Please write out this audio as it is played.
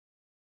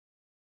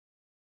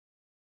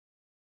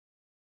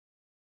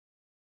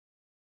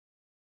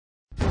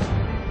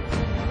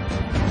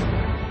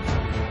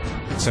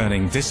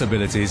turning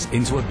disabilities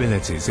into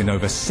abilities in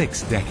over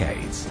 6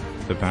 decades.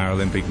 The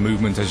Paralympic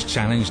movement has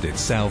challenged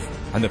itself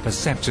and the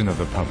perception of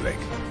the public.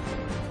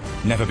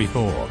 Never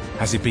before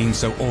has it been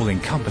so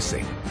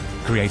all-encompassing,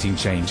 creating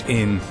change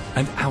in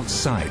and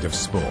outside of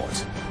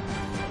sport.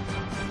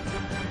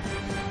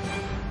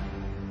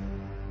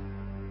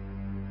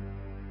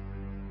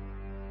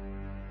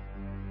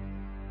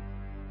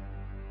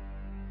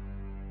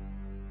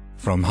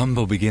 From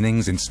humble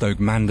beginnings in Stoke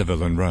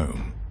Mandeville and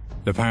Rome,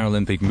 the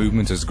Paralympic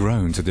movement has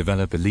grown to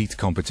develop elite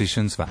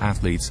competitions for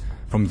athletes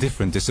from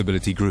different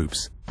disability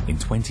groups in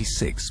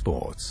 26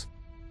 sports,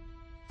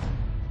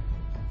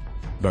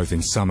 both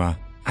in summer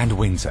and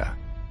winter,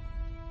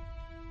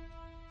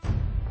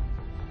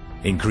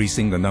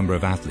 increasing the number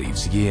of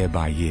athletes year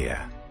by year,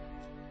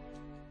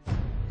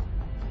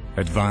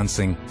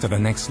 advancing to the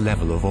next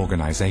level of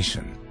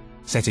organization,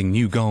 setting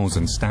new goals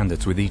and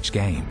standards with each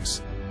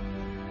Games,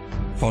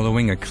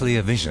 following a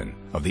clear vision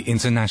of the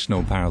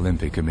International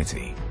Paralympic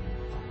Committee,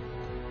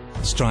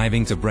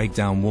 striving to break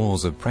down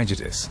walls of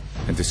prejudice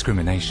and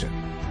discrimination,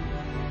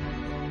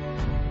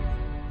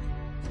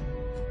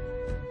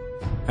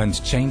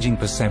 and changing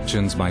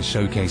perceptions by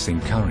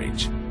showcasing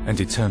courage and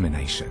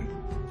determination,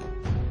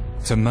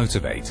 to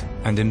motivate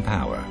and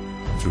empower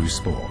through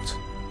sport.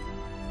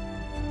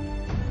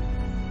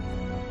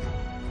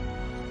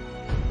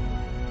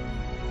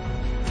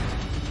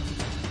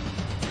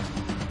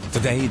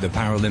 Today, the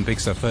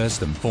Paralympics are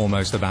first and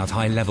foremost about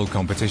high-level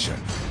competition,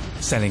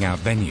 selling out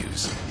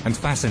venues, and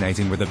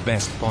fascinating with the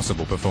best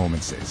possible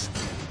performances.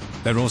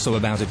 They're also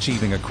about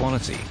achieving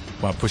equality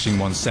while pushing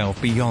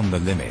oneself beyond the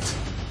limit,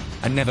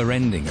 a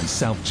never-ending and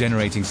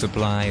self-generating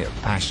supply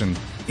of passion,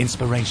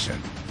 inspiration,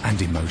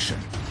 and emotion.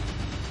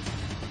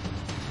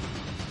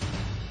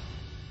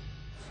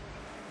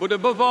 But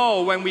above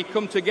all, when we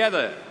come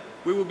together,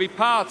 we will be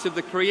part of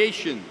the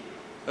creation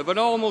of an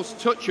almost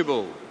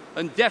touchable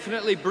and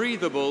definitely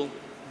breathable,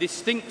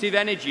 distinctive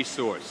energy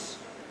source,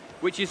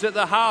 which is at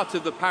the heart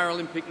of the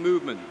Paralympic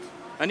movement,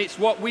 and it's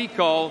what we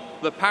call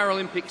the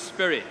Paralympic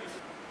spirit.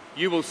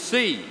 You will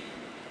see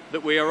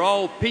that we are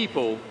all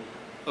people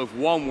of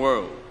one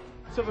world.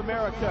 Of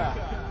America,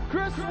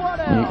 Chris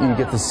you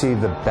get to see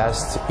the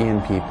best in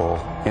people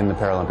in the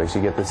Paralympics.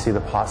 You get to see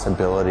the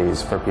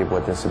possibilities for people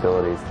with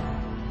disabilities.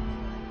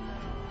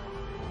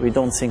 We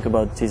don't think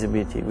about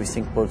disability, we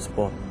think about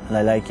sport, and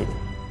I like it.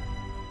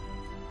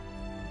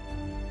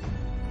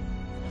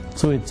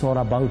 So it's all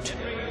about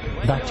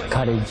that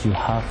courage you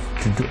have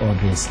to do all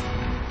this.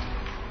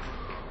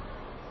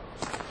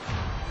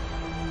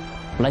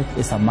 Life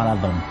is a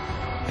marathon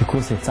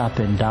because it's up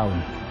and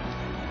down.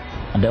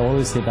 And I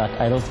always say that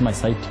I lost my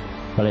sight,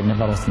 but I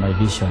never lost my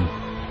vision.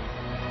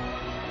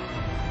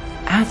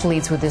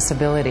 Athletes with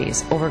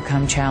disabilities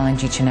overcome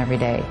challenge each and every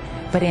day,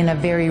 but in a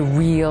very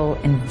real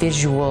and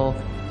visual,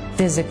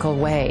 physical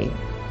way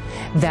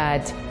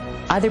that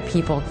other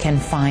people can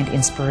find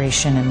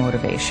inspiration and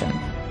motivation.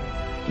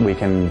 We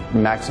can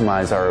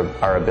maximize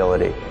our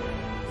ability,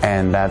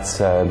 and that's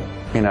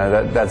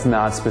that's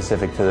not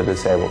specific to the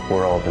disabled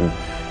world,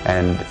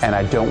 and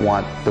I don't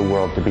want the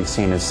world to be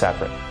seen as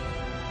separate.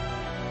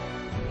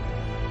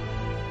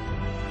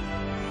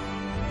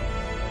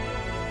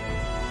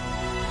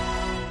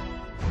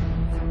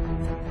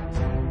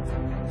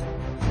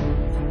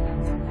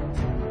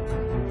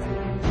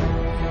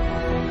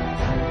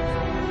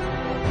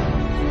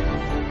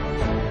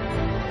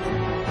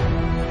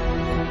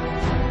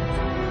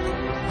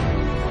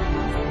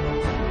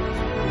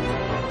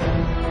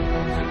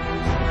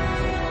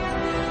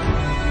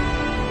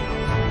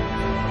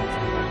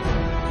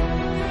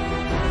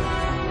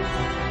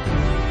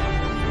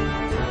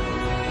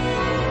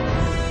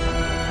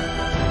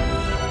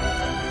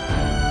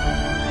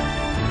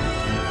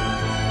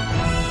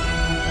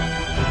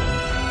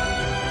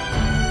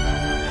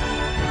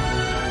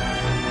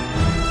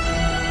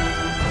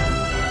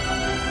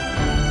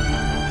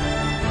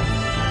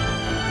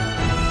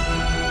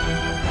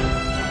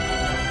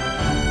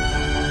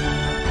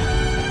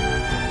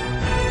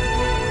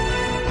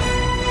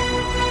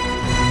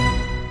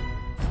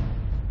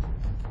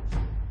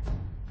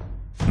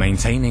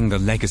 Maintaining the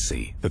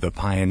legacy that the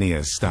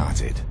pioneers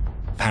started,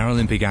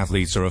 Paralympic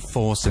athletes are a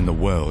force in the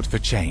world for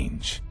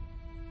change.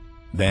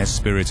 Their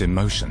spirit in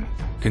motion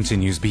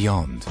continues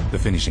beyond the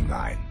finishing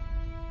line,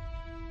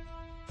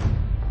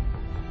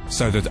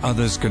 so that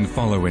others can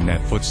follow in their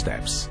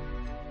footsteps,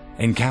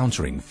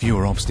 encountering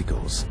fewer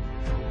obstacles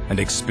and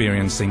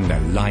experiencing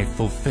their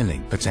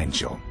life-fulfilling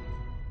potential.